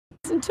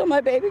until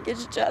my baby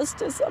gets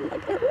justice, I'm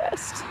not going to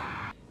rest.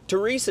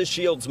 Teresa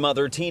Shields'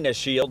 mother, Tina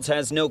Shields,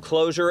 has no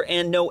closure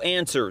and no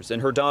answers in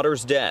her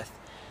daughter's death.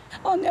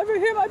 I'll never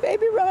hear my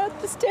baby run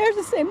up the stairs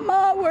and say,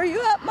 "Ma, where are you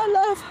at, my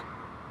love?"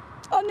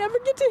 I'll never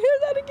get to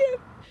hear that again.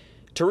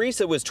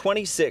 Teresa was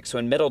 26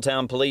 when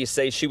Middletown police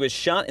say she was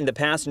shot in the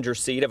passenger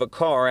seat of a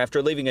car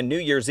after leaving a New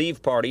Year's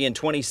Eve party in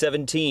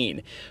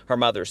 2017. Her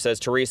mother says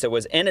Teresa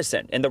was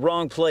innocent in the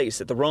wrong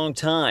place at the wrong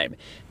time.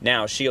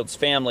 Now Shields'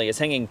 family is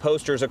hanging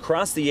posters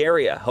across the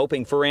area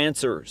hoping for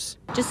answers.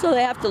 Just so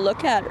they have to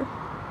look at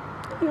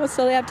her,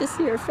 so they have to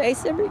see her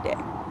face every day.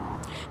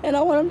 And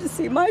I want them to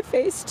see my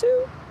face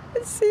too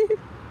and see the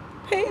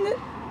pain that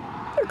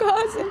they're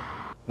causing.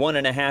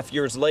 1.5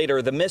 years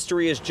later, the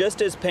mystery is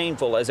just as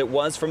painful as it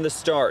was from the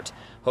start.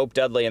 Hope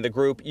Dudley and the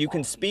group You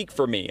Can Speak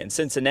for Me in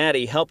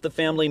Cincinnati helped the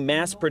family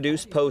mass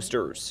produce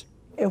posters.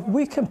 If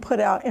we can put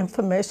out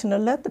information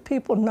and let the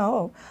people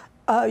know,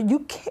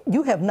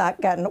 you have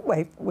not gotten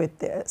away with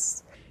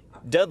this.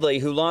 Dudley,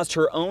 who lost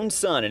her own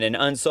son in an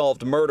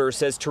unsolved murder,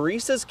 says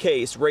Teresa's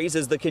case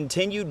raises the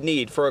continued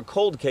need for a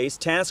cold case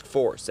task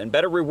force and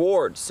better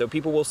rewards so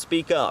people will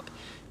speak up.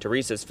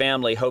 Teresa's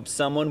family hopes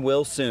someone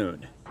will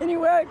soon.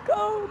 Anywhere I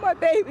go, my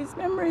baby's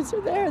memories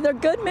are there. They're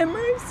good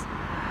memories,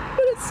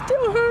 but it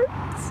still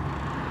hurts.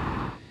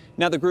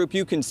 Now, the group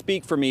You Can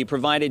Speak for Me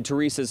provided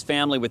Teresa's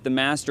family with the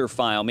master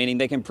file, meaning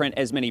they can print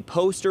as many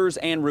posters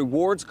and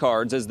rewards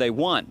cards as they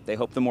want. They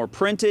hope the more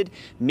printed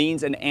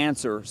means an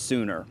answer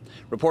sooner.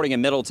 Reporting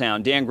in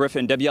Middletown, Dan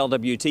Griffin,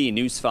 WLWT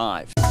News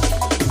 5.